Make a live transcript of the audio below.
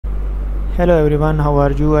Hello everyone, how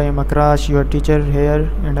are you? I am Akrash, your teacher here,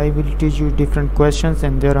 and I will teach you different questions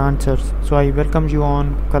and their answers. So I welcome you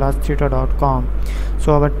on classtheta.com.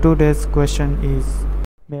 So our today's question is: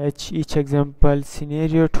 match each example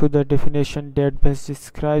scenario to the definition that best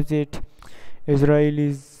describes it. Israel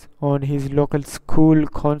is on his local school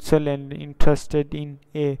council and interested in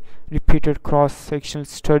a repeated cross-sectional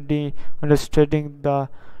study understanding the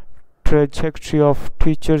trajectory of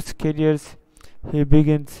teachers' careers. He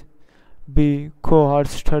begins Cohort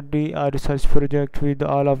Study, a research project with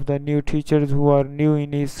all of the new teachers who are new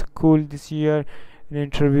in his school this year, and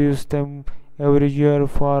interviews them every year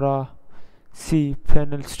for a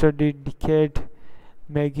C.Panel Study decade.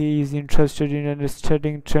 Maggie is interested in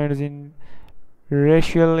understanding trends in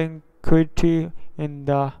racial inequity and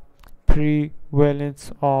the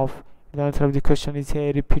prevalence of. The answer of the question is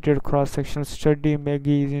a repeated cross-sectional study.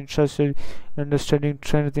 Maggie is interested in understanding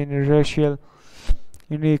trends in racial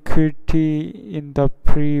inequity in the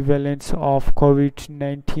prevalence of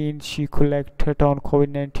COVID-19. She collected on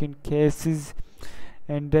COVID-19 cases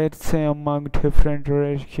and deaths among different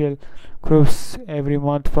racial groups every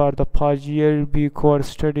month for the past year. Cohort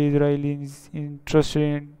Study Israel is interested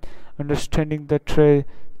in understanding the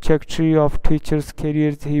trajectory of teachers'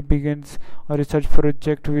 careers. He begins a research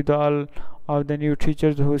project with all of the new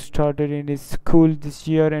teachers who started in his school this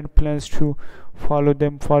year and plans to follow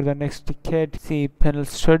them for the next decade. C.Panel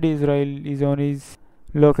Study Israel is on his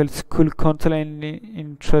local school council and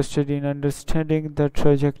interested in understanding the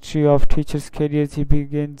trajectory of teachers' careers. He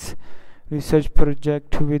begins research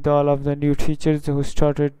project with all of the new teachers who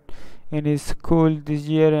started in his school this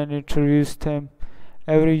year and interviews them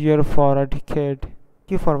every year for a decade. Thank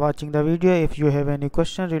you for watching the video. If you have any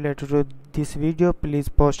question related to this video, please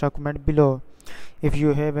post a comment below. If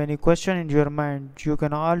you have any question in your mind, you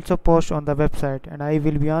can also post on the website and I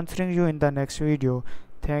will be answering you in the next video.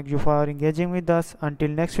 Thank you for engaging with us. Until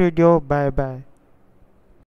next video, bye bye.